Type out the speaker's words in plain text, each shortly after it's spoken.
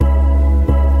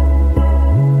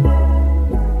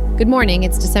Good morning,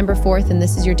 it's December 4th, and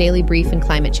this is your daily brief in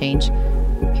climate change.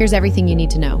 Here's everything you need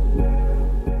to know.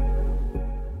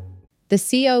 The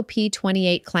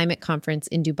COP28 climate conference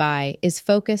in Dubai is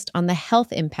focused on the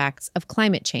health impacts of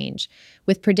climate change,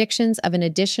 with predictions of an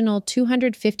additional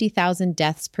 250,000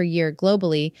 deaths per year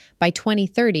globally by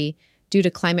 2030 due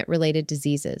to climate-related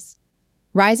diseases.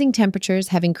 Rising temperatures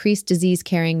have increased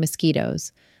disease-carrying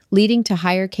mosquitoes, leading to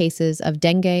higher cases of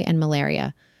dengue and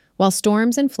malaria, while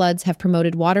storms and floods have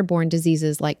promoted waterborne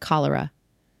diseases like cholera.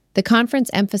 The conference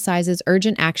emphasizes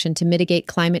urgent action to mitigate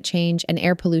climate change and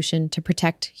air pollution to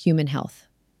protect human health.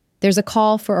 There's a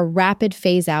call for a rapid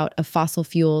phase-out of fossil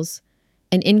fuels,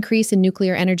 an increase in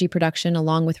nuclear energy production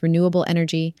along with renewable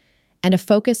energy, and a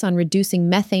focus on reducing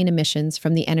methane emissions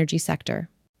from the energy sector.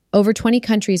 Over 20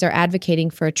 countries are advocating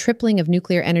for a tripling of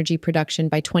nuclear energy production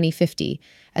by 2050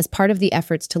 as part of the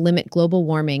efforts to limit global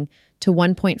warming to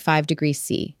 1.5 degrees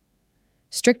C.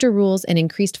 Stricter rules and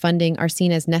increased funding are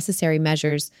seen as necessary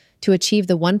measures to achieve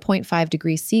the 1.5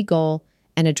 degrees C goal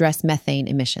and address methane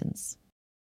emissions.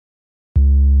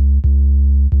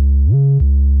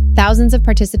 Thousands of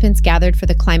participants gathered for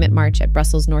the Climate March at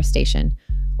Brussels North Station,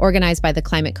 organized by the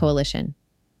Climate Coalition.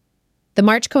 The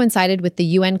march coincided with the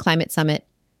UN Climate Summit,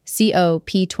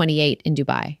 COP28 in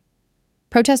Dubai.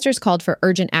 Protesters called for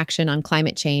urgent action on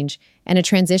climate change and a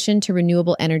transition to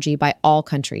renewable energy by all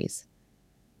countries.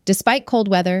 Despite cold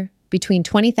weather, between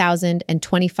 20,000 and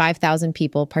 25,000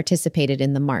 people participated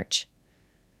in the march.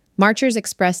 Marchers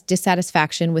expressed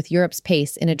dissatisfaction with Europe's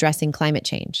pace in addressing climate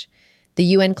change. The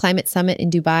UN Climate Summit in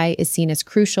Dubai is seen as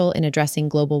crucial in addressing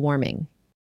global warming.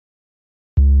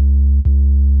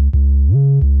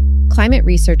 Climate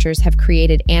researchers have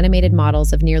created animated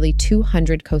models of nearly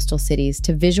 200 coastal cities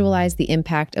to visualize the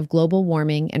impact of global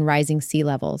warming and rising sea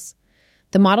levels.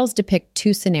 The models depict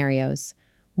two scenarios: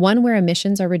 one where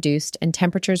emissions are reduced and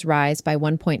temperatures rise by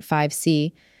 1.5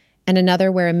 C, and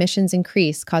another where emissions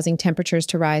increase, causing temperatures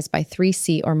to rise by 3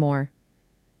 C or more.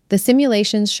 The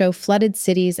simulations show flooded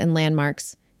cities and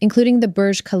landmarks, including the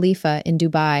Burj Khalifa in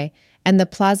Dubai and the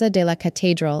Plaza de la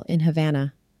Catedral in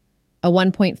Havana. A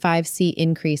 1.5 C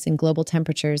increase in global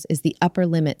temperatures is the upper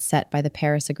limit set by the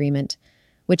Paris Agreement,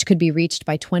 which could be reached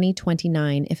by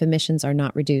 2029 if emissions are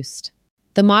not reduced.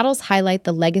 The models highlight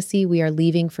the legacy we are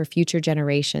leaving for future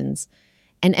generations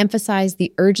and emphasize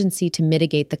the urgency to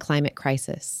mitigate the climate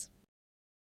crisis.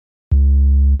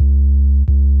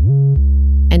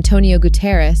 Antonio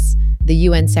Guterres, the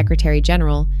UN Secretary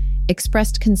General,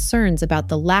 expressed concerns about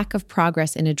the lack of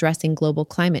progress in addressing global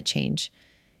climate change.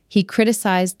 He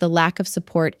criticized the lack of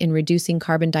support in reducing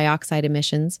carbon dioxide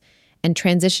emissions and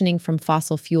transitioning from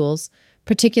fossil fuels,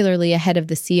 particularly ahead of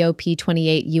the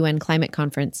COP28 UN climate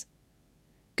conference.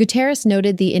 Guterres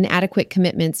noted the inadequate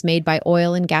commitments made by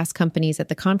oil and gas companies at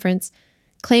the conference,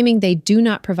 claiming they do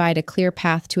not provide a clear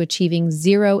path to achieving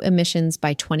zero emissions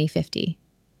by 2050.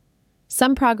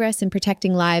 Some progress in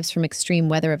protecting lives from extreme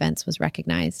weather events was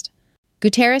recognized.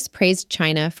 Guterres praised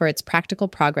China for its practical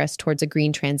progress towards a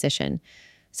green transition,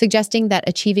 suggesting that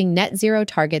achieving net zero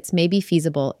targets may be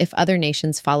feasible if other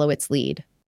nations follow its lead.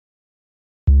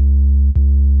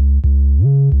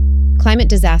 Climate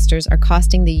disasters are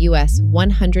costing the U.S.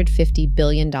 $150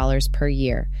 billion per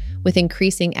year, with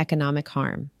increasing economic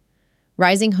harm.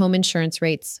 Rising home insurance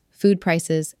rates, food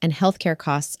prices, and healthcare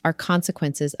costs are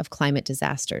consequences of climate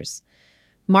disasters.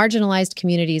 Marginalized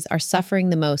communities are suffering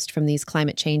the most from these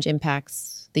climate change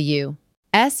impacts. The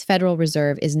U.S. Federal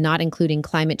Reserve is not including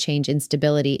climate change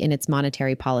instability in its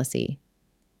monetary policy.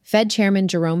 Fed Chairman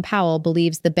Jerome Powell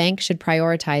believes the bank should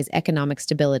prioritize economic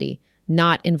stability,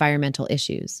 not environmental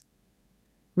issues.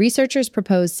 Researchers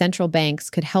propose central banks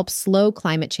could help slow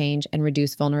climate change and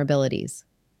reduce vulnerabilities.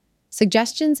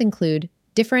 Suggestions include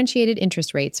differentiated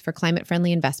interest rates for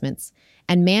climate-friendly investments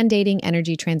and mandating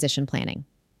energy transition planning.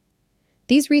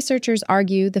 These researchers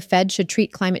argue the Fed should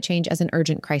treat climate change as an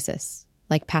urgent crisis,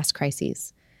 like past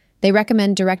crises. They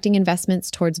recommend directing investments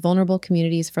towards vulnerable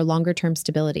communities for longer-term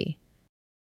stability.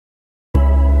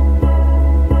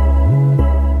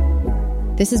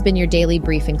 This has been your daily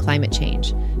brief in climate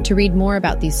change. To read more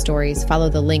about these stories, follow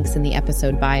the links in the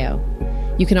episode bio.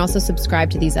 You can also subscribe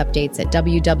to these updates at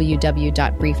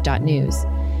www.brief.news.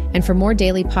 And for more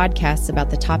daily podcasts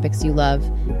about the topics you love,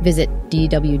 visit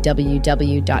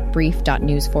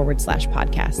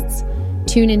www.brief.news/podcasts.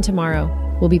 Tune in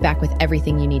tomorrow. We'll be back with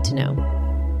everything you need to know.